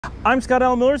I'm Scott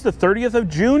Allen Miller. It's the 30th of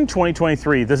June,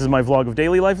 2023. This is my vlog of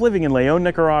daily life living in Leon,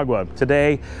 Nicaragua.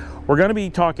 Today, we're going to be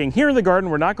talking here in the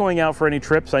garden. We're not going out for any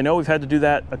trips. I know we've had to do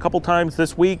that a couple times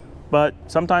this week, but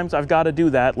sometimes I've got to do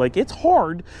that. Like, it's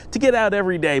hard to get out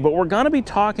every day, but we're going to be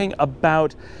talking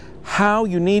about how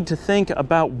you need to think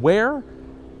about where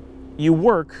you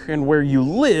work and where you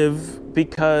live,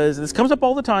 because this comes up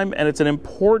all the time and it's an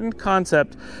important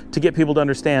concept to get people to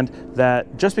understand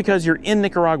that just because you're in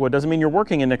Nicaragua doesn't mean you're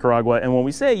working in Nicaragua. And when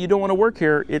we say you don't want to work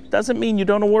here, it doesn't mean you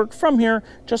don't want to work from here,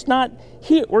 just not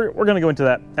here. We're going to go into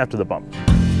that after the bump.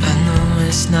 I know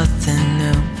it's nothing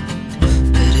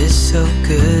new, but it's so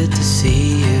good to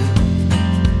see you.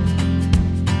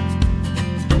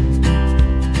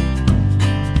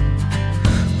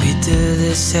 We do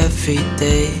this every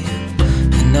day,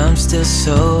 and I'm still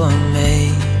so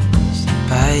amazed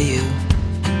by you.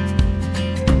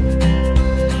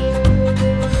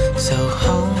 So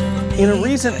home. In a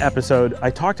recent episode, I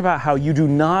talked about how you do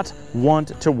not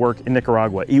want to work in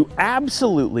Nicaragua. You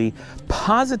absolutely,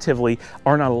 positively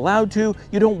are not allowed to.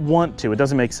 You don't want to. It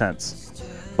doesn't make sense.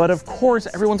 But of course,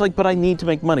 everyone's like, but I need to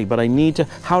make money, but I need to,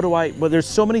 how do I, well, there's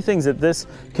so many things that this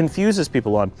confuses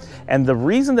people on. And the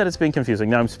reason that it's been confusing,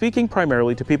 now I'm speaking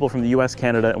primarily to people from the US,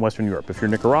 Canada, and Western Europe. If you're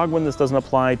Nicaraguan, this doesn't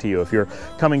apply to you. If you're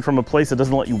coming from a place that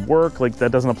doesn't let you work, like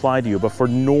that doesn't apply to you. But for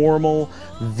normal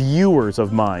viewers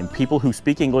of mine, people who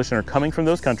speak English and are coming from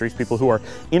those countries, people who are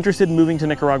interested in moving to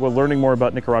Nicaragua, learning more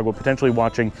about Nicaragua, potentially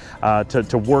watching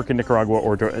to work in Nicaragua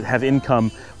or to have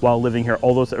income while living here,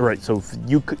 all those, right? So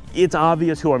it's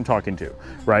obvious who I'm talking to,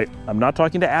 right? I'm not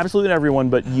talking to absolutely everyone,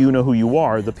 but you know who you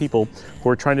are, the people who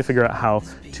are trying to figure out how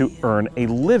to earn a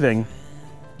living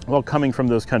while coming from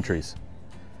those countries.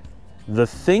 The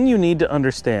thing you need to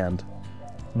understand,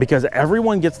 because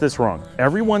everyone gets this wrong,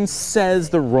 everyone says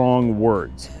the wrong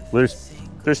words.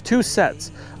 There's two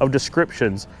sets of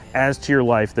descriptions as to your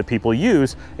life that people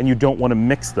use, and you don't want to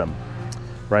mix them,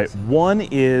 right? One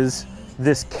is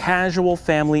this casual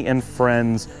family and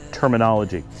friends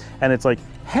terminology. And it's like,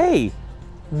 hey,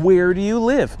 where do you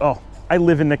live? Oh, I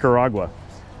live in Nicaragua,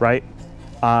 right?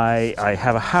 I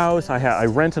have a house, I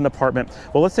rent an apartment.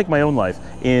 Well, let's take my own life.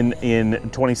 In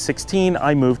 2016,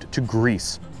 I moved to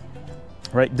Greece,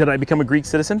 right? Did I become a Greek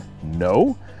citizen?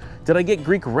 No. Did I get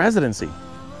Greek residency?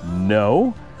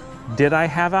 No. Did I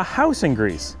have a house in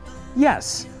Greece?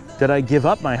 Yes. Did I give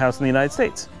up my house in the United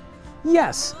States?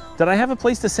 Yes. Did I have a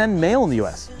place to send mail in the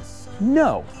US?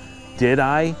 No. Did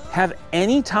I have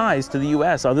any ties to the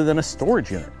US other than a storage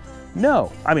unit?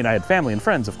 No. I mean, I had family and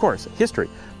friends, of course, history,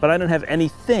 but I didn't have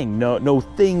anything, no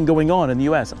thing going on in the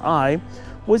US. I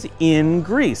was in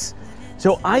Greece.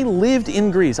 So I lived in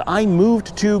Greece. I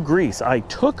moved to Greece. I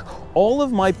took all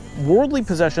of my worldly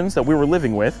possessions that we were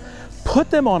living with, put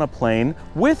them on a plane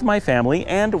with my family,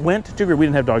 and went to Greece. We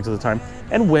didn't have dogs at the time,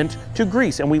 and went to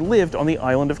Greece. And we lived on the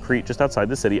island of Crete, just outside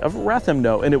the city of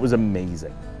Rethymno, and it was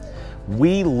amazing.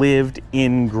 We lived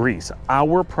in Greece.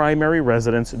 Our primary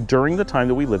residence during the time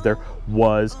that we lived there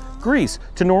was Greece.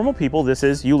 To normal people, this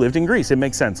is, you lived in Greece. It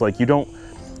makes sense. Like, you don't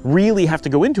really have to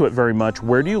go into it very much.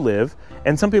 Where do you live?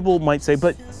 And some people might say,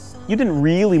 but you didn't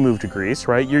really move to Greece,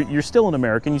 right? You're still an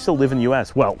American, you still live in the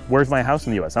US. Well, where's my house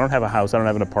in the US? I don't have a house, I don't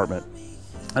have an apartment.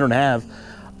 I don't have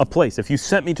a place. If you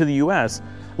sent me to the US,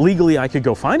 legally I could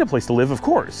go find a place to live, of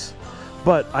course.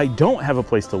 But I don't have a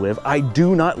place to live. I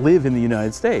do not live in the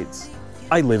United States.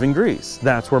 I live in Greece.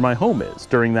 That's where my home is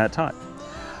during that time.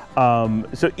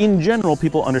 So in general,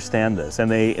 people understand this, and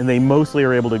they mostly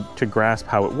are able to grasp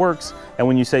how it works. And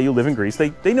when you say you live in Greece,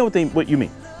 they know what you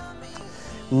mean.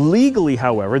 Legally,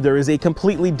 however, there is a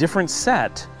completely different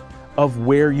set of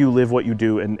where you live, what you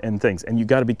do, and things. And you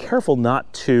got to be careful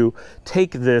not to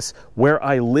take this where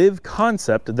I live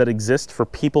concept that exists for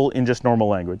people in just normal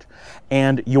language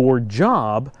and your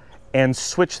job and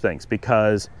switch things,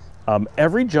 because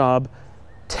every job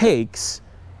takes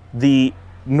the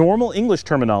normal English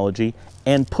terminology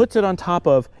and puts it on top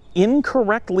of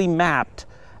incorrectly mapped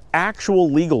actual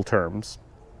legal terms,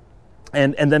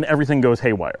 and then everything goes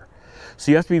haywire.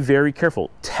 So you have to be very careful.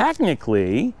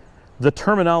 Technically, the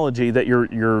terminology that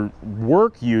your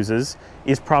work uses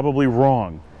is probably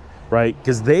wrong, right?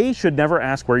 Because they should never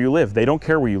ask where you live. They don't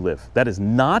care where you live. That is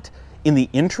not in the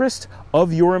interest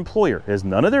of your employer. It is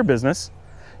none of their business.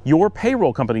 Your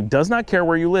payroll company does not care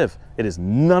where you live. It is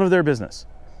none of their business.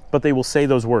 But they will say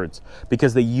those words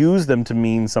because they use them to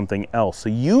mean something else. So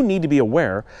you need to be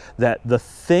aware that the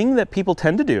thing that people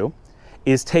tend to do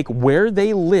is take where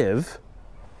they live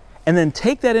and then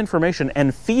take that information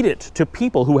and feed it to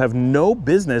people who have no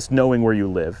business knowing where you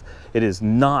live. It is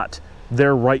not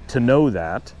their right to know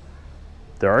that.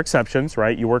 There are exceptions,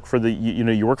 right? You work for the,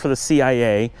 you work for the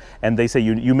CIA, and they say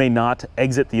you may not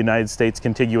exit the United States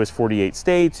contiguous 48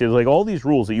 states. There's like all these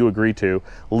rules that you agree to,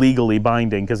 legally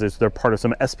binding, because they're part of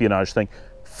some espionage thing.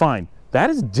 Fine. That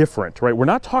is different, right? We're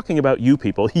not talking about you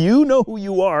people. You know who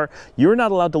you are. You're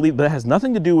not allowed to leave. That has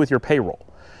nothing to do with your payroll,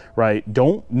 right?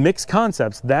 Don't mix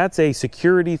concepts. That's a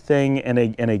security thing and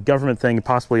a government thing,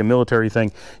 possibly a military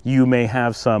thing. You may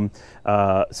have some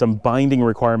binding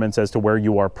requirements as to where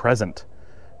you are present,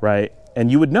 right? And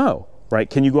you would know, right?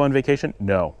 Can you go on vacation?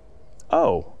 No.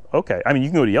 Oh, okay. I mean, you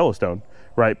can go to Yellowstone,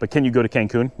 right? But can you go to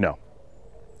Cancun? No.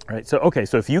 Right. So, okay.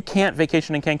 So if you can't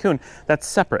vacation in Cancun, that's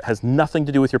separate, has nothing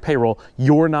to do with your payroll.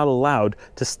 You're not allowed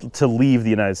to leave the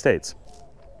United States.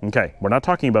 Okay. We're not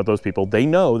talking about those people. They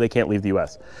know they can't leave the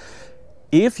US.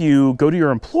 If you go to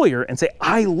your employer and say,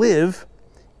 I live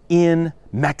in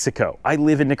Mexico, I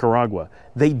live in Nicaragua,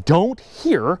 they don't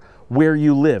hear where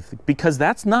you live, because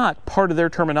that's not part of their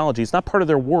terminology. It's not part of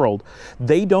their world.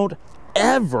 They don't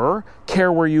ever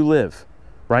care where you live,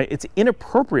 right? It's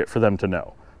inappropriate for them to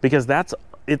know, because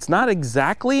it's not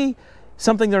exactly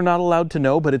something they're not allowed to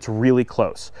know, but it's really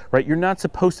close, right? You're not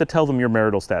supposed to tell them your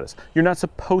marital status. You're not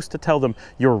supposed to tell them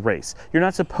your race. You're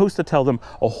not supposed to tell them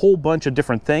a whole bunch of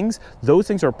different things. Those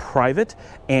things are private,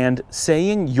 and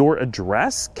saying your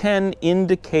address can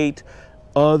indicate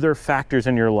other factors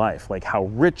in your life, like how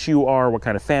rich you are, what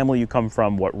kind of family you come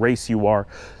from, what race you are,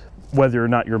 whether or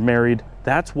not you're married.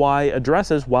 That's why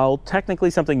addresses, while technically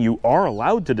something you are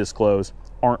allowed to disclose,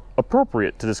 aren't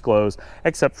appropriate to disclose,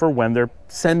 except for when they're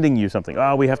sending you something.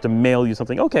 Oh, we have to mail you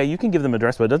something. Okay, you can give them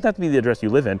address, but it doesn't have to be the address you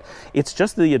live in. It's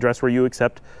just the address where you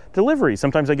accept delivery.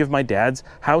 Sometimes I give my dad's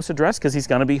house address because he's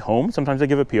gonna be home. Sometimes I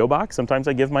give a P.O. box. Sometimes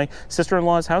I give my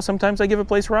sister-in-law's house. Sometimes I give a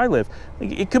place where I live.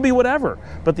 It could be whatever,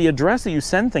 but the address that you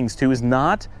send things to is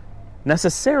not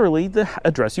necessarily the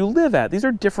address you live at. These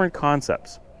are different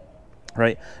concepts,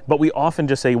 right? But we often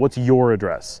just say, what's your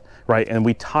address? Right? And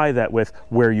we tie that with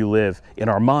where you live in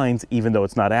our minds, even though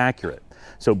it's not accurate.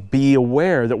 So be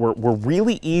aware that we're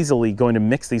really easily going to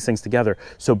mix these things together.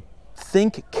 So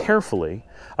think carefully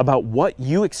about what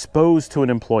you expose to an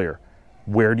employer.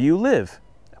 Where do you live?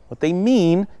 What they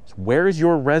mean is, where is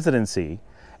your residency?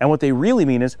 And what they really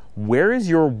mean is, where is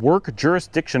your work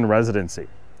jurisdiction residency?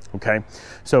 Okay?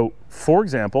 So, for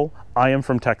example, I am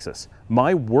from Texas.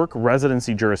 My work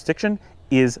residency jurisdiction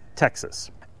is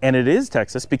Texas. And it is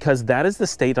Texas because that is the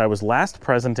state I was last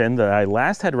present in, that I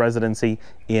last had residency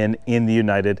in the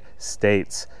United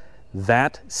States.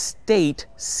 That state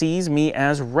sees me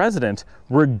as resident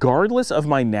regardless of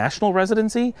my national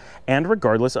residency and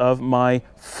regardless of my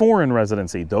foreign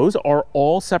residency. Those are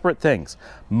all separate things.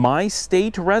 My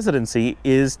state residency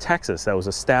is Texas. That was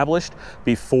established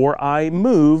before I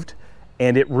moved,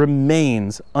 and it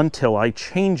remains until I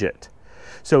change it.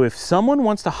 So if someone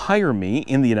wants to hire me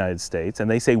in the United States and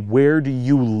they say, where do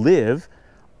you live?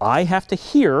 I have to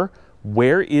hear,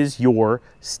 where is your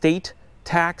state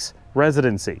tax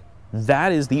residency?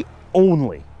 That is the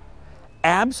only,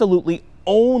 absolutely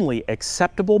only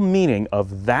acceptable meaning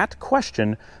of that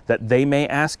question that they may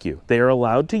ask you. They are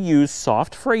allowed to use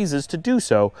soft phrases to do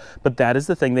so, but that is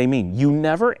the thing they mean. You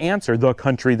never answer the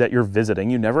country that you're visiting.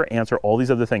 You never answer all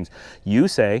these other things. You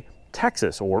say,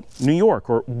 Texas or New York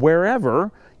or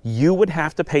wherever, you would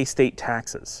have to pay state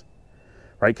taxes,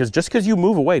 right? Because just because you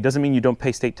move away doesn't mean you don't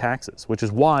pay state taxes, which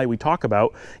is why we talk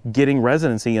about getting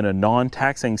residency in a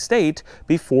non-taxing state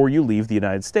before you leave the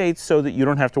United States, so that you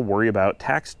don't have to worry about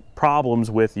tax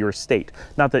problems with your state.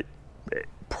 Not that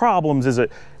problems is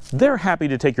they're happy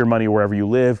to take your money wherever you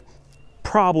live.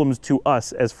 Problems to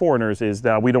us as foreigners is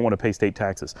that we don't want to pay state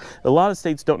taxes. A lot of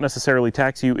states don't necessarily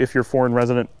tax you if you're foreign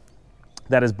resident.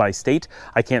 That is by state.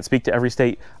 I can't speak to every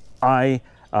state. I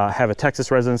have a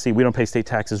Texas residency. We don't pay state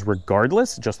taxes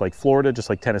regardless, just like Florida, just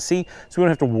like Tennessee. So we don't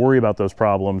have to worry about those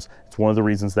problems. It's one of the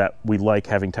reasons that we like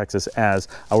having Texas as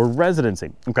our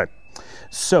residency. Okay,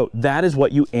 so that is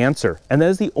what you answer. And that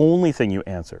is the only thing you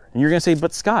answer. And you're gonna say,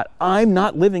 but Scott, I'm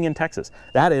not living in Texas.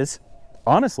 That is,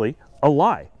 honestly, a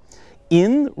lie.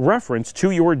 In reference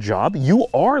to your job, you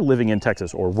are living in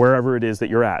Texas or wherever it is that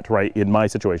you're at, right? In my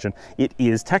situation, it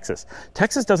is Texas.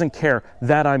 Texas doesn't care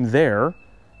that I'm there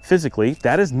physically.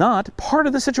 That is not part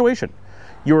of the situation.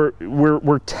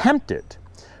 We're tempted,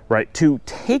 right, to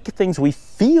take things we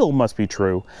feel must be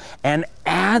true and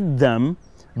add them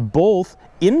both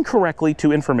incorrectly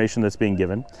to information that's being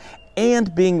given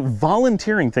and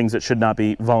volunteering things that should not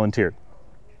be volunteered,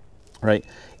 right?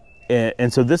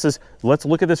 And so let's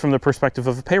look at this from the perspective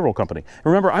of a payroll company.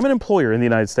 Remember, I'm an employer in the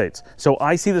United States, so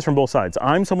I see this from both sides.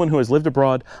 I'm someone who has lived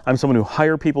abroad. I'm someone who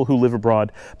hire people who live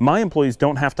abroad. My employees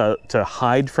don't have to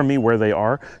hide from me where they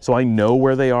are, so I know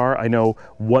where they are. I know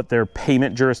what their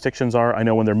payment jurisdictions are. I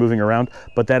know when they're moving around,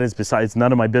 but that is besides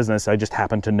none of my business. I just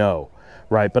happen to know,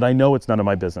 right? But I know it's none of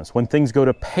my business. When things go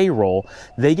to payroll,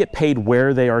 they get paid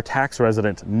where they are tax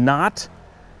resident, not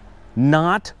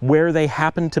where they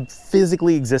happen to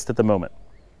physically exist at the moment.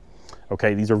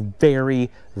 Okay, these are very,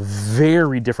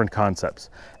 very different concepts.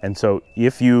 And so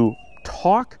if you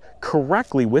talk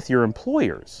correctly with your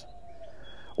employers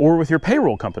or with your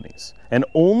payroll companies and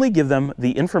only give them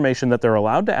the information that they're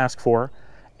allowed to ask for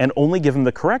and only give them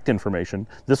the correct information,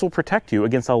 this will protect you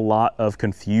against a lot of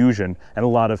confusion and a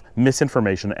lot of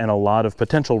misinformation and a lot of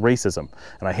potential racism.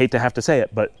 And I hate to have to say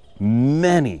it, but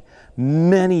many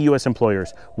U.S.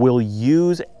 employers will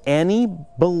use any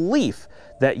belief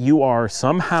that you are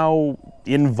somehow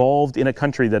involved in a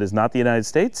country that is not the United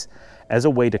States as a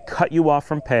way to cut you off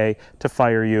from pay, to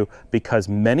fire you, because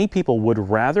many people would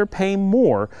rather pay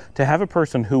more to have a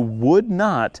person who would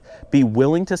not be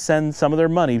willing to send some of their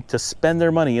money, to spend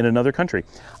their money in another country.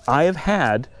 I have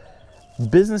had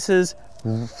businesses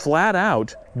flat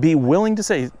out be willing to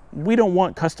say, we don't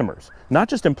want customers, not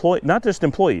just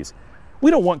employees. We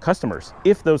don't want customers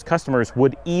if those customers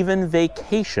would even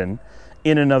vacation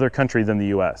in another country than the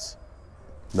U.S.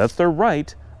 That's their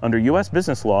right under U.S.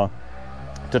 business law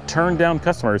to turn down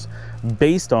customers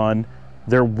based on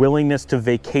their willingness to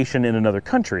vacation in another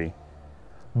country.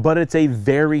 But it's a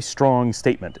very strong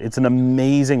statement. It's an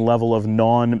amazing level of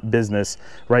non-business,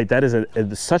 right? That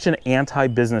is such an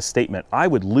anti-business statement. I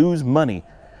would lose money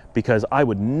because I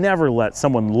would never let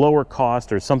someone lower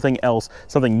cost or something else,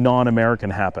 something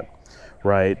non-American happen.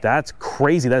 Right? That's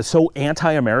crazy. That is so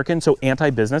anti-American, so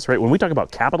anti-business, right? When we talk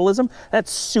about capitalism,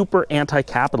 that's super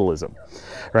anti-capitalism,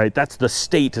 right? That's the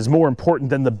state is more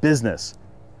important than the business.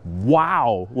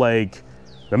 Wow. Like,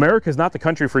 America is not the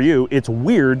country for you. It's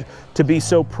weird to be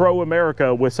so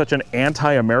pro-America with such an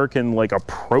anti-American like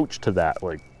approach to that.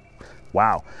 Like,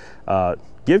 wow.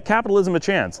 Give capitalism a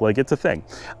chance. Like, it's a thing.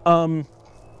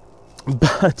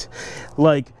 But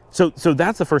like, so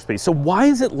that's the first piece. So why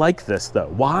is it like this though?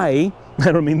 Why?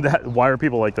 I don't mean that. Why are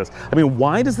people like this? I mean,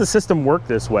 why does the system work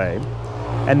this way?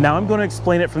 And now I'm going to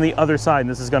explain it from the other side, and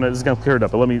this is going to clear it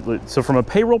up. But so from a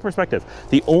payroll perspective,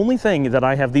 the only thing that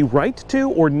I have the right to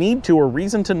or need to or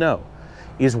reason to know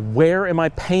is where am I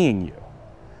paying you,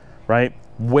 right?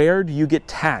 Where do you get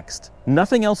taxed?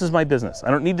 Nothing else is my business.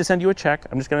 I don't need to send you a check.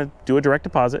 I'm just going to do a direct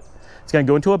deposit. It's going to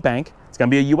go into a bank. It's going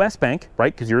to be a U.S. bank,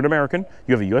 right? Because you're an American.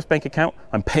 You have a U.S. bank account.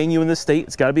 I'm paying you in this state.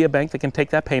 It's got to be a bank that can take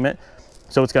that payment.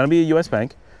 So it's going to be a U.S.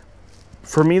 bank.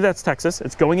 For me, that's Texas.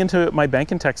 It's going into my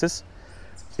bank in Texas.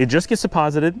 It just gets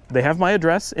deposited. They have my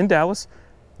address in Dallas.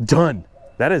 Done.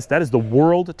 That is the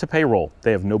world to payroll.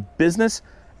 They have no business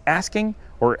asking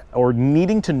or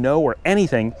needing to know or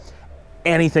anything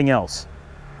else.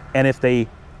 And if they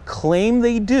claim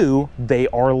they do, they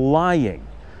are lying,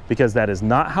 because that is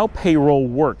not how payroll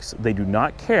works. They do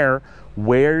not care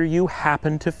where you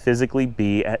happen to physically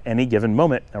be at any given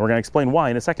moment. And we're going to explain why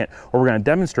in a second, or we're going to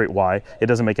demonstrate why it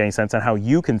doesn't make any sense and how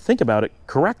you can think about it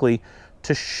correctly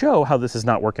to show how this is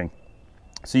not working.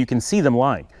 So you can see them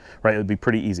lying, right? It would be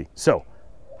pretty easy. So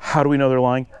how do we know they're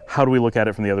lying? How do we look at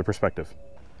it from the other perspective?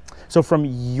 So from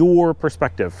your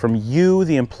perspective, from you,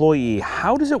 the employee,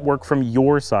 how does it work from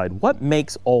your side? What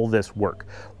makes all this work?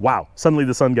 Wow, suddenly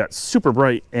the sun got super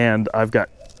bright and I've got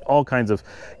all kinds of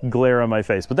glare on my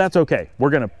face, but that's okay. We're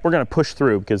gonna push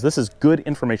through because this is good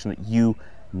information that you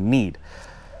need.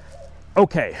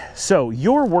 Okay, so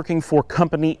you're working for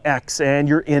company X and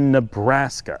you're in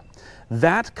Nebraska.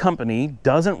 That company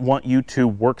doesn't want you to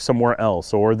work somewhere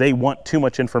else, or they want too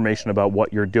much information about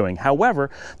what you're doing. However,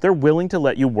 they're willing to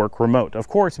let you work remote. Of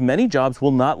course, many jobs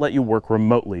will not let you work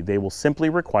remotely. They will simply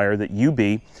require that you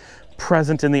be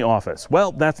present in the office.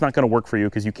 Well, that's not going to work for you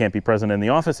because you can't be present in the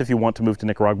office if you want to move to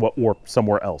Nicaragua or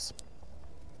somewhere else.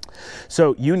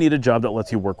 So you need a job that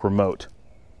lets you work remote.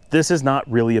 This is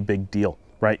not really a big deal,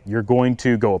 right? You're going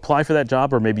to go apply for that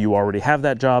job, or maybe you already have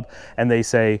that job, and they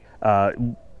say,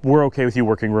 we're okay with you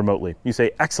working remotely. You say,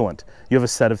 excellent. You have a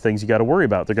set of things you got to worry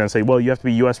about. They're going to say, well, you have to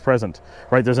be U.S. present,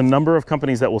 right? There's a number of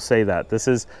companies that will say that. This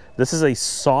is a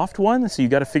soft one, so you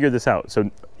got to figure this out.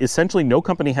 So essentially, no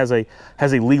company has a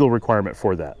legal requirement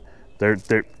for that.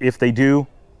 If they do,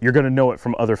 you're going to know it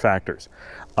from other factors.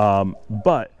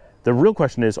 But the real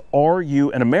question is, are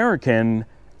you an American?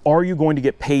 Are you going to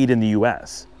get paid in the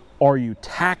U.S.? Are you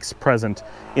tax present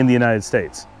in the United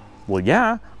States? Well,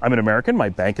 yeah, I'm an American. My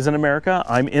bank is in America.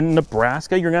 I'm in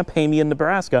Nebraska. You're going to pay me in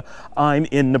Nebraska. I'm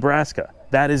in Nebraska.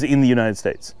 That is in the United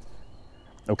States.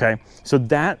 Okay? So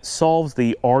that solves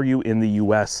the are you in the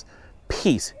U.S.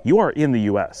 piece. You are in the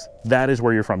U.S. That is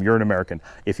where you're from. You're an American.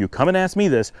 If you come and ask me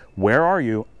this, where are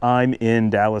you? I'm in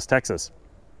Dallas, Texas.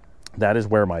 That is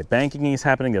where my banking is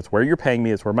happening. That's where you're paying me.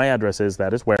 That's where my address is.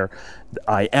 That is where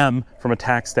I am from a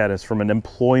tax status, from an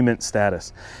employment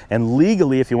status. And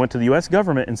legally, if you went to the U.S.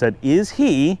 government and said, is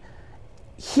he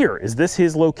here? Is this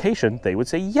his location? They would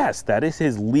say, yes, that is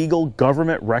his legal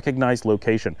government recognized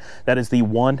location. That is the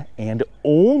one and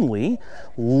only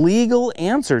legal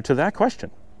answer to that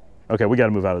question. Okay, we got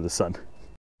to move out of the sun.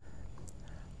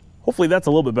 Hopefully that's a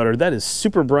little bit better. That is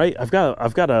super bright. I've got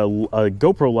a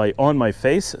GoPro light on my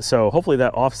face, so hopefully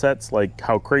that offsets like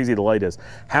how crazy the light is.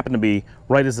 Happened to be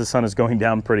right as the sun is going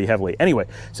down pretty heavily. Anyway,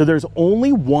 so there's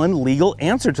only one legal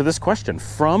answer to this question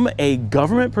from a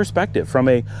government perspective.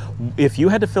 If you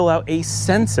had to fill out a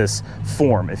census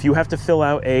form, if you have to fill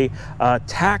out a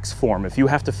tax form, if you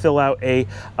have to fill out a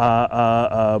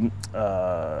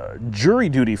jury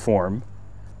duty form,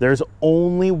 there's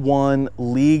only one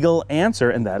legal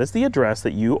answer, and that is the address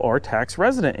that you are tax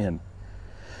resident in.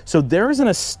 So there is an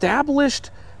established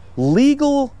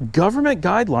legal government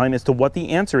guideline as to what the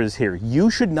answer is here. You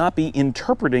should not be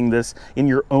interpreting this in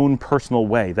your own personal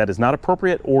way. That is not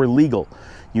appropriate or legal.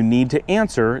 You need to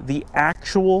answer the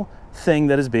actual thing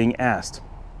that is being asked.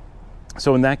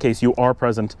 So in that case, you are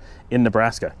present in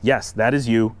Nebraska. Yes, that is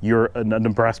you. You're a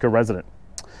Nebraska resident.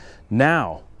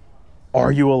 Now,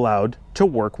 are you allowed to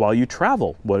work while you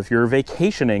travel? What if you're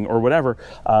vacationing or whatever?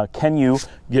 Do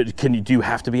you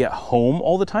have to be at home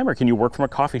all the time, or can you work from a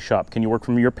coffee shop? Can you work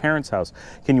from your parents' house?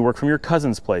 Can you work from your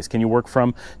cousin's place? Can you work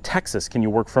from Texas? Can you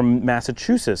work from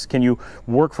Massachusetts? Can you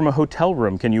work from a hotel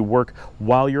room? Can you work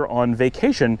while you're on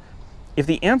vacation? If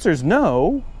the answer is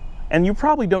no, and you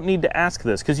probably don't need to ask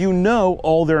this because you know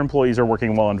all their employees are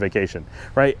working while on vacation,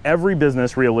 right? Every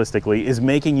business realistically is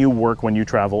making you work when you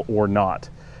travel or not.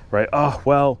 Right? Oh,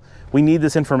 well, we need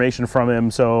this information from him,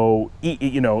 so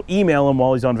email him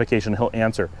while he's on vacation, he'll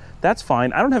answer. That's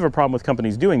fine. I don't have a problem with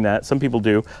companies doing that. Some people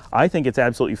do. I think it's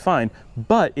absolutely fine,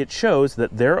 but it shows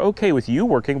that they're okay with you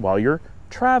working while you're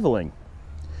traveling.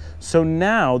 So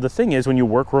now the thing is, when you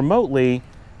work remotely,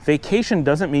 vacation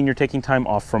doesn't mean you're taking time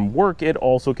off from work. It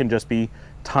also can just be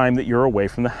time that you're away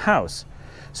from the house.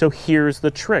 So here's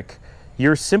the trick.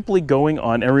 You're simply going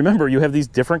on, and remember, you have these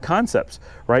different concepts,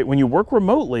 right? When you work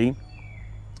remotely,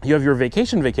 you have your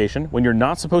vacation when you're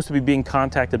not supposed to be being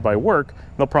contacted by work.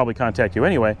 They'll probably contact you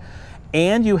anyway.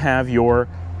 And you have your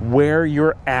where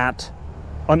you're at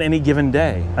on any given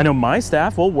day. I know my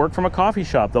staff will work from a coffee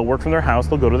shop. They'll work from their house.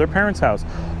 They'll go to their parents' house.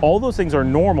 All those things are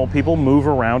normal. People move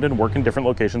around and work in different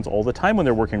locations all the time when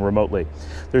they're working remotely.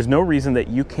 There's no reason that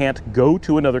you can't go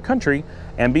to another country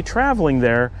and be traveling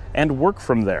there and work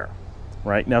from there.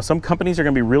 Right? Now, some companies are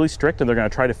going to be really strict and they're going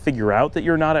to try to figure out that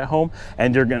you're not at home,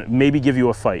 and they're going to maybe give you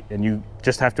a fight, and you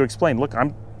just have to explain, look,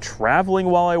 I'm traveling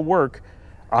while I work.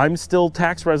 I'm still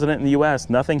tax resident in the US.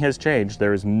 Nothing has changed.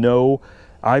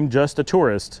 I'm just a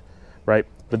tourist, right?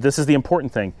 But this is the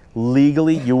important thing.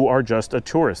 Legally, you are just a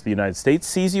tourist. The United States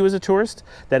sees you as a tourist.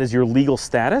 That is your legal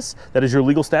status. That is your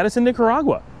legal status in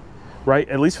Nicaragua, right?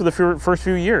 At least for the first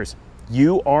few years.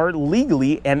 You are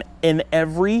legally and in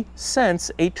every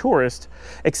sense a tourist,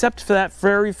 except for that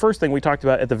very first thing we talked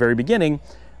about at the very beginning.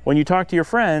 When you talk to your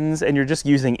friends and you're just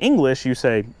using English, you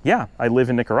say, yeah, I live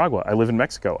in Nicaragua, I live in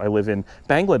Mexico, I live in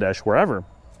Bangladesh, wherever.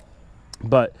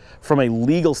 But from a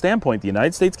legal standpoint, the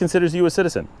United States considers you a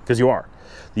citizen, because you are.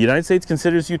 The United States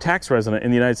considers you tax resident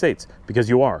in the United States, because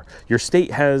you are. Your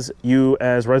state has you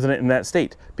as resident in that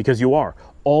state, because you are.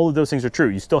 All of those things are true.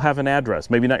 You still have an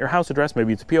address, maybe not your house address,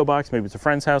 maybe it's a P.O. box, maybe it's a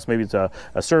friend's house, maybe it's a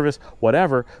service,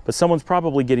 whatever, but someone's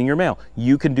probably getting your mail.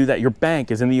 You can do that. Your bank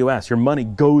is in the US. Your money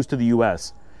goes to the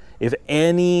US. If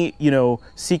any,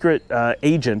 secret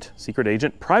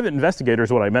agent, private investigator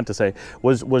is what I meant to say,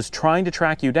 was trying to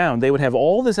track you down, they would have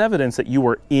all this evidence that you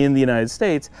were in the United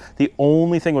States. The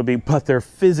only thing would be, but they're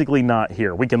physically not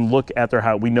here. We can look at their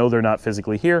house. We know they're not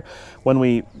physically here. When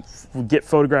we get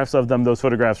photographs of them, those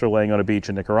photographs are laying on a beach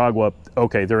in Nicaragua.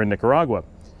 Okay, they're in Nicaragua.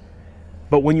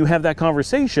 But when you have that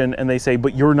conversation and they say,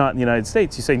 but you're not in the United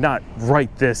States, you say, not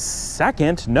right this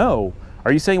second, no.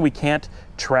 Are you saying we can't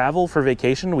travel for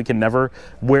vacation? We can never,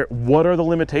 what are the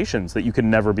limitations that you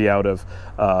can never be out of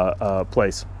a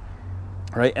place,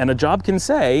 right? And a job can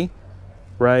say,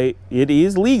 right, it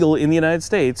is legal in the United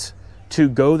States to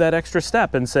go that extra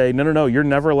step and say, no, you're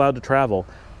never allowed to travel.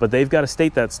 But they've got to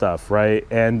state that stuff, right?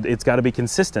 And it's got to be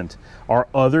consistent. Are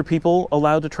other people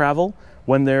allowed to travel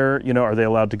when they're, are they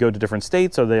allowed to go to different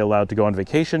states? Are they allowed to go on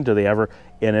vacation? Do they ever?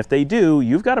 And if they do,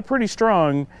 you've got a pretty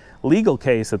strong legal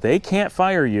case that they can't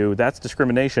fire you. That's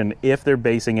discrimination if they're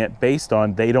basing it based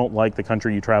on they don't like the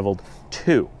country you traveled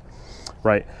to,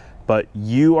 right? But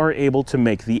you are able to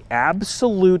make the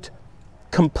absolute,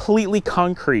 completely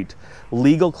concrete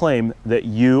legal claim that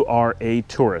you are a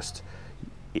tourist.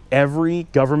 Every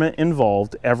government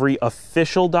involved, every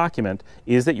official document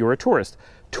is that you're a tourist.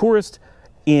 Tourist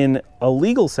in a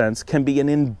legal sense can be an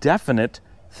indefinite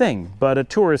thing, but a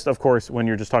tourist, of course, when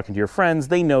you're just talking to your friends,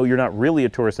 they know you're not really a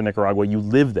tourist in Nicaragua, you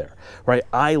live there, right?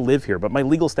 I live here, but my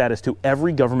legal status to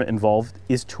every government involved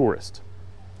is tourist.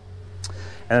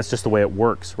 And that's just the way it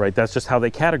works, right? That's just how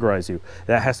they categorize you.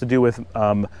 That has to do with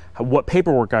what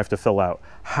paperwork I have to fill out,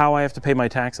 how I have to pay my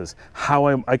taxes, how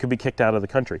I could be kicked out of the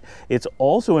country. It's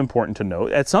also important to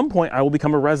note, at some point I will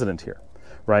become a resident here,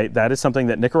 right? That is something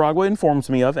that Nicaragua informs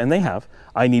me of, and they have.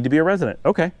 I need to be a resident.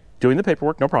 Okay, doing the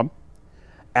paperwork, no problem.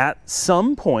 At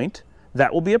some point,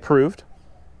 that will be approved,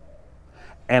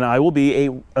 and I will be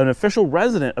an official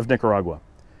resident of Nicaragua.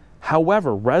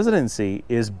 However, residency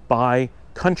is by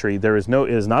country. It is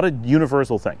not a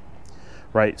universal thing,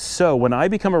 right? So when I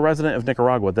become a resident of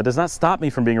Nicaragua, that does not stop me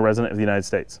from being a resident of the United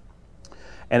States.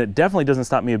 And it definitely doesn't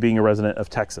stop me of being a resident of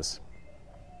Texas.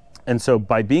 And so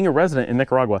by being a resident in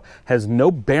Nicaragua has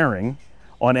no bearing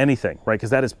on anything, right? Because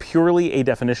that is purely a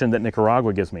definition that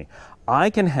Nicaragua gives me.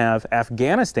 I can have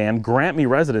Afghanistan grant me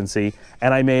residency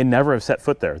and I may never have set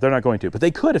foot there. They're not going to, but they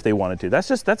could if they wanted to.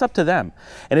 That's up to them.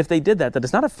 And if they did that, that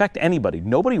does not affect anybody.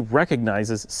 Nobody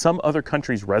recognizes some other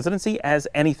country's residency as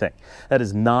anything. That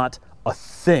is not a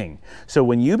thing. So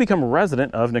when you become a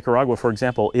resident of Nicaragua, for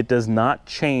example, it does not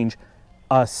change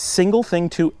a single thing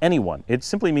to anyone. It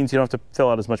simply means you don't have to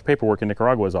fill out as much paperwork in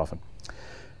Nicaragua as often.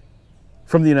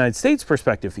 From the United States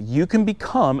perspective, you can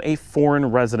become a foreign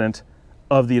resident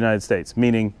of the United States,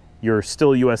 meaning you're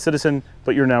still a U.S. citizen,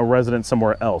 but you're now resident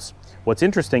somewhere else. What's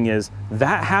interesting is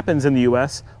that happens in the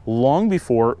U.S. long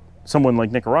before someone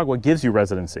like Nicaragua gives you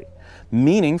residency.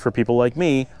 Meaning, for people like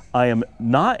me, I am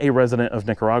not a resident of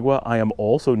Nicaragua. I am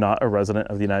also not a resident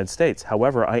of the United States.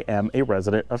 However, I am a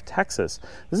resident of Texas.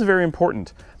 This is very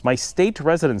important. My state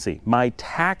residency, my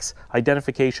tax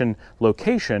identification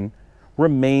location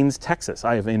remains Texas.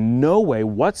 I have in no way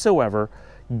whatsoever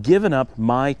given up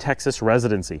my Texas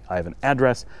residency. I have an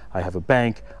address, I have a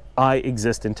bank, I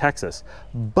exist in Texas.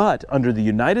 But under the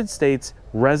United States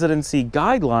residency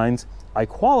guidelines, I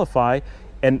qualify.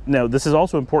 And now this is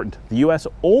also important. The US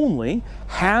only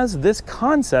has this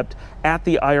concept at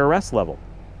the IRS level.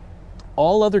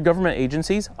 All other government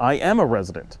agencies, I am a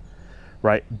resident,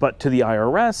 right? But to the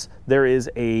IRS, there is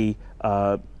a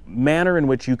manner in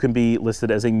which you can be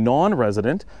listed as a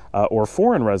non-resident or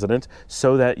foreign resident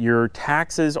so that your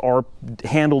taxes are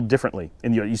handled differently.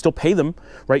 And you still pay them,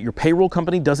 right? Your payroll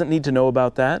company doesn't need to know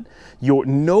about that.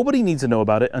 Nobody needs to know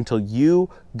about it until you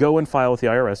go and file with the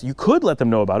IRS. You could let them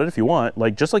know about it if you want,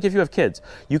 just like if you have kids.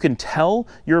 You can tell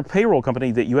your payroll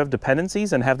company that you have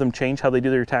dependencies and have them change how they do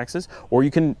their taxes, or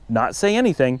you can not say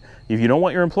anything. If you don't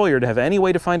want your employer to have any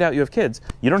way to find out you have kids,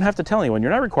 you don't have to tell anyone.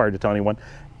 You're not required to tell anyone.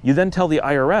 You then tell the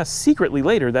IRS secretly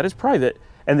later that is private,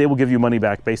 and they will give you money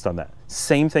back based on that.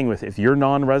 Same thing with if you're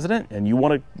non-resident and you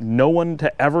want no one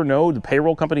to ever know, the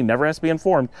payroll company never has to be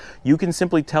informed, you can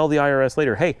simply tell the IRS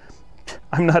later, hey,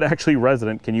 I'm not actually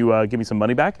resident. Can you give me some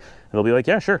money back? And they'll be like,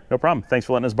 yeah, sure, no problem. Thanks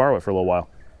for letting us borrow it for a little while.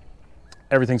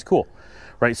 Everything's cool,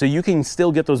 right? So you can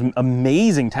still get those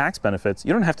amazing tax benefits.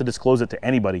 You don't have to disclose it to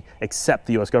anybody except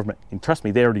the US government. And trust me,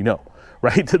 they already know.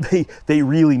 Right? They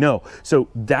really know. So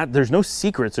that there's no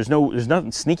secrets, there's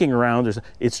nothing sneaking around.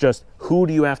 It's just who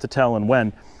do you have to tell and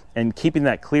when, and keeping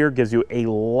that clear gives you a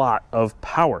lot of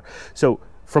power. So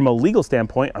from a legal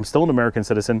standpoint, I'm still an American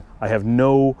citizen. I've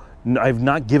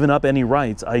not given up any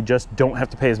rights. I just don't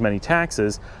have to pay as many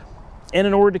taxes. And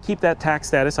in order to keep that tax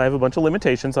status, I have a bunch of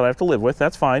limitations that I have to live with.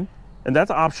 That's fine. And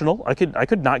that's optional. I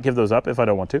could not give those up if I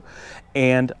don't want to.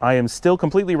 And I am still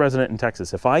completely resident in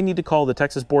Texas. If I need to call the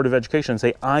Texas Board of Education and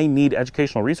say, I need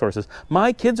educational resources,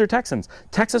 my kids are Texans.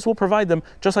 Texas will provide them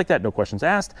just like that, no questions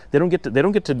asked. They don't get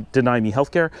to deny me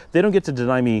healthcare. They don't get to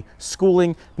deny me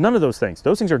schooling. None of those things.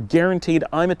 Those things are guaranteed.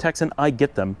 I'm a Texan, I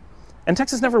get them. And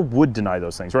Texas never would deny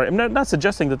those things, right? I'm not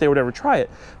suggesting that they would ever try it,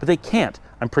 but they can't.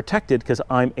 I'm protected because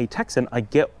I'm a Texan. I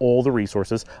get all the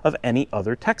resources of any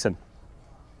other Texan.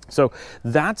 So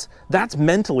that's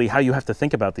mentally how you have to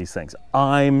think about these things.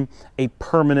 I'm a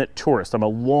permanent tourist. I'm a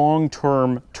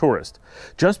long-term tourist.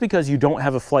 Just because you don't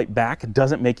have a flight back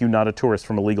doesn't make you not a tourist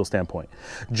from a legal standpoint.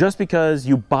 Just because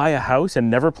you buy a house and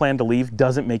never plan to leave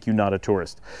doesn't make you not a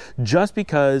tourist. Just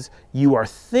because you are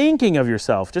thinking of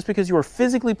yourself, just because you are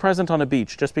physically present on a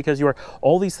beach, just because you are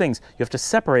all these things, you have to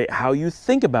separate how you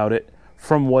think about it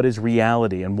from what is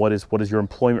reality and what is your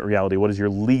employment reality, what is your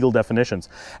legal definitions.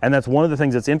 And that's one of the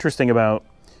things that's interesting about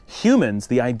humans,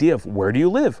 the idea of where do you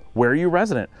live, where are you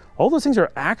resident. All those things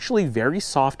are actually very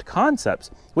soft concepts.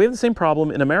 We have the same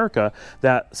problem in America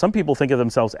that some people think of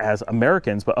themselves as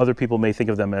Americans, but other people may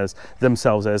think of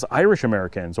themselves as Irish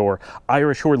Americans or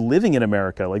Irish who are living in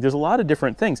America. Like there's a lot of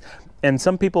different things. And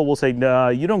some people will say, no,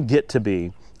 you don't get to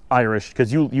be Irish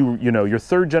because you know, you're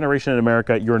third generation in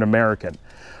America, you're an American.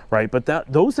 Right, but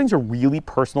those things are really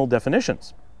personal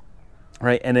definitions,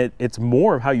 right? And it's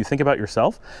more of how you think about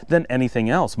yourself than anything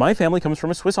else. My family comes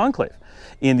from a Swiss enclave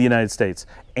in the United States,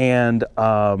 and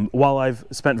while I've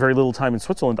spent very little time in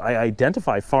Switzerland, I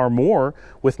identify far more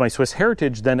with my Swiss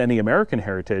heritage than any American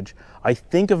heritage. I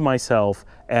think of myself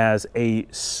as a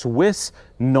Swiss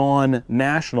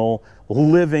non-national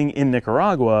living in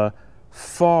Nicaragua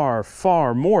far,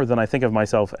 far more than I think of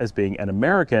myself as being an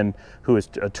American who is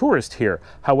a tourist here.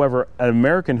 However, an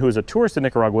American who is a tourist in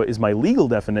Nicaragua is my legal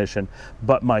definition,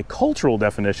 but my cultural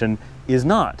definition is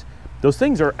not. Those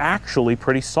things are actually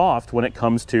pretty soft when it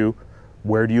comes to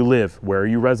where do you live, where are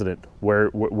you resident,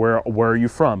 where are you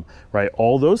from, right?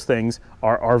 All those things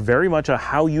are very much a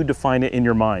how you define it in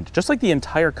your mind. Just like the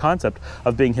entire concept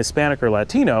of being Hispanic or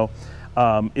Latino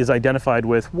is identified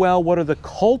with, well, what are the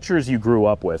cultures you grew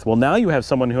up with? Well, now you have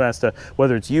someone who has to,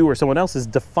 whether it's you or someone else, is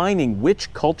defining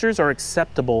which cultures are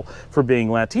acceptable for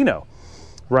being Latino,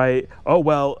 right? Oh,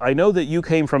 well, I know that you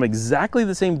came from exactly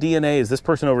the same DNA as this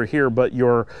person over here, but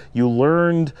you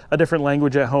learned a different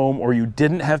language at home, or you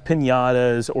didn't have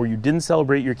piñatas, or you didn't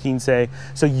celebrate your quince,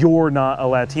 so you're not a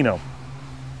Latino.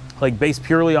 Like based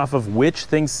purely off of which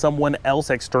things someone else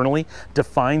externally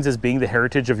defines as being the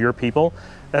heritage of your people,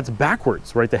 that's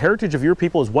backwards, right? The heritage of your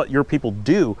people is what your people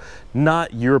do,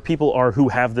 not your people are who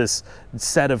have this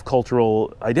set of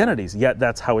cultural identities, yet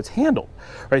that's how it's handled,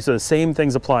 right? So the same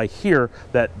things apply here,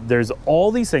 that there's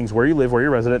all these things, where you live, where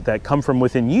you're resident, that come from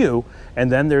within you,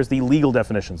 and then there's the legal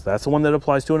definitions. That's the one that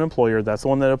applies to an employer, that's the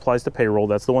one that applies to payroll,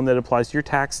 that's the one that applies to your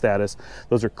tax status.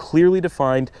 Those are clearly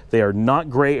defined, they are not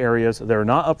gray areas, they're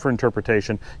not up for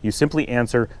interpretation. You simply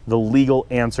answer the legal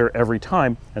answer every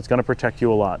time, and it's gonna protect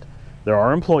you a lot. There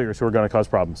are employers who are going to cause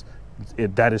problems.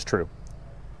 That is true.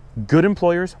 Good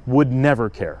employers would never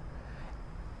care.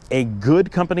 A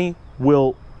good company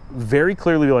will very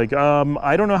clearly be like,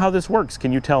 I don't know how this works.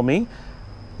 Can you tell me?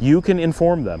 You can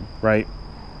inform them, right?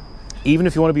 Even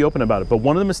if you want to be open about it. But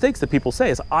one of the mistakes that people say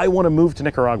is, I want to move to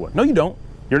Nicaragua. No, you don't.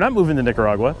 You're not moving to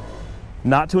Nicaragua.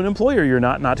 Not to an employer, you're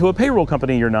not to a payroll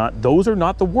company, you're not. Those are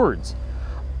not the words.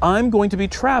 I'm going to be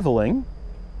traveling,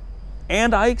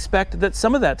 and I expect that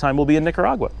some of that time will be in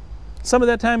Nicaragua. Some of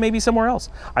that time may be somewhere else.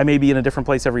 I may be in a different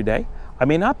place every day. I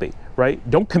may not be, right?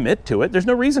 Don't commit to it. There's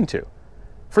no reason to.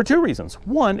 For two reasons.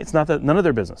 One, it's none of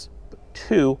their business. But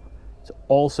two, it's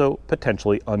also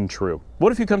potentially untrue.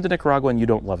 What if you come to Nicaragua and you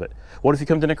don't love it? What if you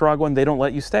come to Nicaragua and they don't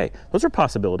let you stay? Those are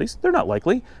possibilities. They're not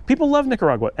likely. People love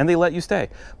Nicaragua and they let you stay.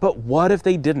 But what if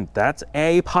they didn't? That's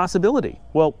a possibility.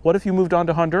 Well, what if you moved on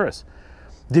to Honduras?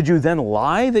 Did you then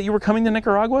lie that you were coming to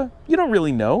Nicaragua? You don't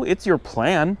really know. It's your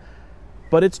plan,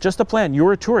 but it's just a plan.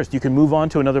 You're a tourist. You can move on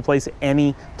to another place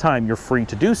anytime. You're free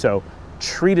to do so.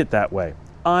 Treat it that way.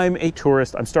 I'm a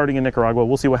tourist. I'm starting in Nicaragua.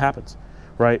 We'll see what happens,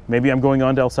 right? Maybe I'm going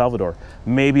on to El Salvador.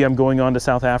 Maybe I'm going on to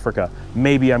South Africa.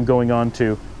 Maybe I'm going on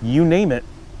to, you name it.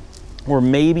 Or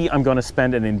maybe I'm going to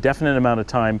spend an indefinite amount of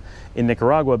time in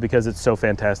Nicaragua because it's so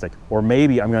fantastic. Or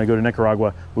maybe I'm going to go to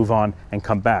Nicaragua, move on, and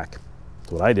come back.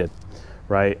 That's what I did.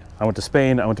 Right? I went to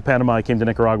Spain, I went to Panama, I came to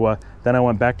Nicaragua, then I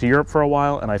went back to Europe for a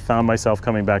while, and I found myself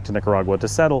coming back to Nicaragua to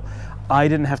settle. I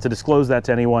didn't have to disclose that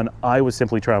to anyone. I was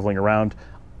simply traveling around,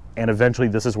 and eventually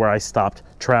this is where I stopped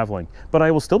traveling. But I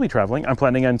will still be traveling. I'm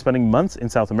planning on spending months in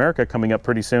South America coming up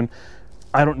pretty soon.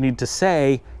 I don't need to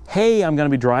say, hey, I'm going to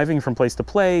be driving from place to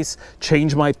place,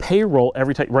 change my payroll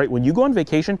every time, right? When you go on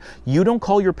vacation, you don't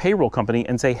call your payroll company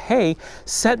and say, hey,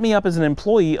 set me up as an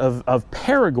employee of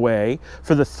Paraguay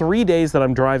for the 3 days that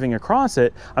I'm driving across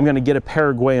it. I'm going to get a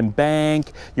Paraguayan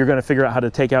bank. You're going to figure out how to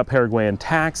take out Paraguayan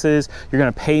taxes. You're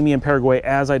going to pay me in Paraguay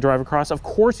as I drive across. Of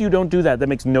course you don't do that. That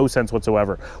makes no sense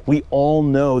whatsoever. We all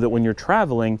know that when you're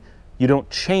traveling, you don't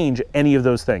change any of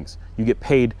those things. You get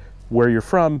paid where you're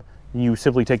from. You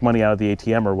simply take money out of the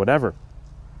ATM or whatever.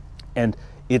 And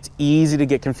It's easy to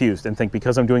get confused and think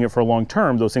because I'm doing it for a long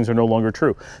term, those things are no longer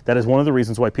true. That is one of the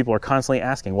reasons why people are constantly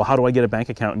asking, well, how do I get a bank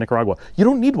account in Nicaragua? You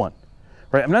don't need one,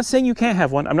 right? I'm not saying you can't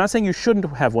have one. I'm not saying you shouldn't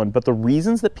have one, but the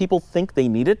reasons that people think they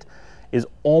need it is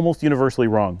almost universally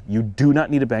wrong. You do not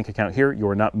need a bank account here. You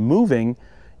are not moving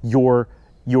your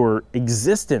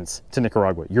existence to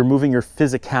Nicaragua. You're moving your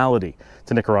physicality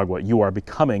to Nicaragua. You are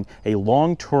becoming a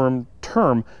long-term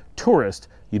tourist.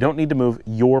 You don't need to move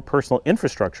your personal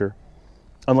infrastructure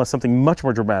unless something much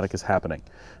more dramatic is happening.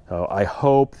 So I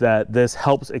hope that this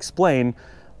helps explain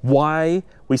why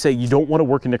we say you don't want to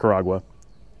work in Nicaragua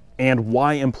and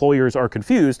why employers are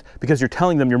confused because you're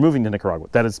telling them you're moving to Nicaragua.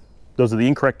 Those are the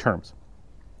incorrect terms.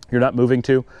 You're not moving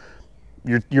to,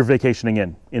 you're vacationing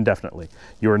in indefinitely.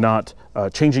 You're not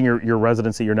changing your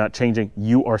residency. You're not changing.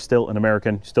 You are still an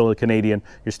American, still a Canadian,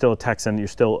 you're still a Texan, you're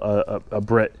still a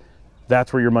Brit.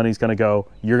 That's where your money's going to go.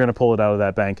 You're going to pull it out of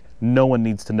that bank. No one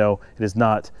needs to know. It is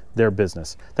not their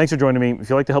business. Thanks for joining me. If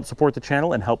you'd like to help support the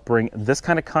channel and help bring this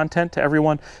kind of content to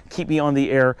everyone, keep me on the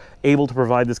air, able to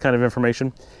provide this kind of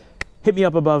information, hit me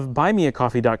up above,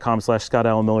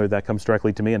 buymeacoffee.com/ScottAllenMiller. That comes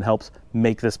directly to me and helps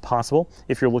make this possible.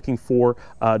 If you're looking for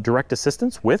direct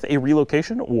assistance with a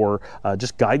relocation or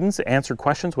just guidance, answer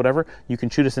questions, whatever, you can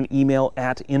shoot us an email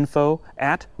at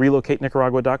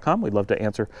info@relocatenicaragua.com. We'd love to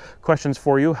answer questions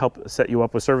for you, help set you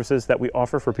up with services that we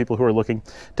offer for people who are looking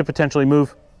to potentially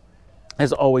move.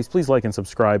 As always, please like and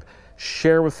subscribe,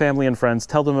 share with family and friends,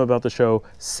 tell them about the show,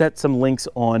 set some links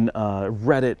on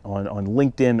Reddit, on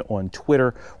LinkedIn, on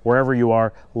Twitter, wherever you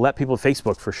are. Let people,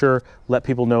 Facebook for sure, let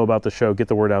people know about the show, get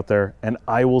the word out there, and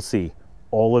I will see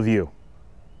all of you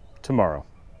tomorrow.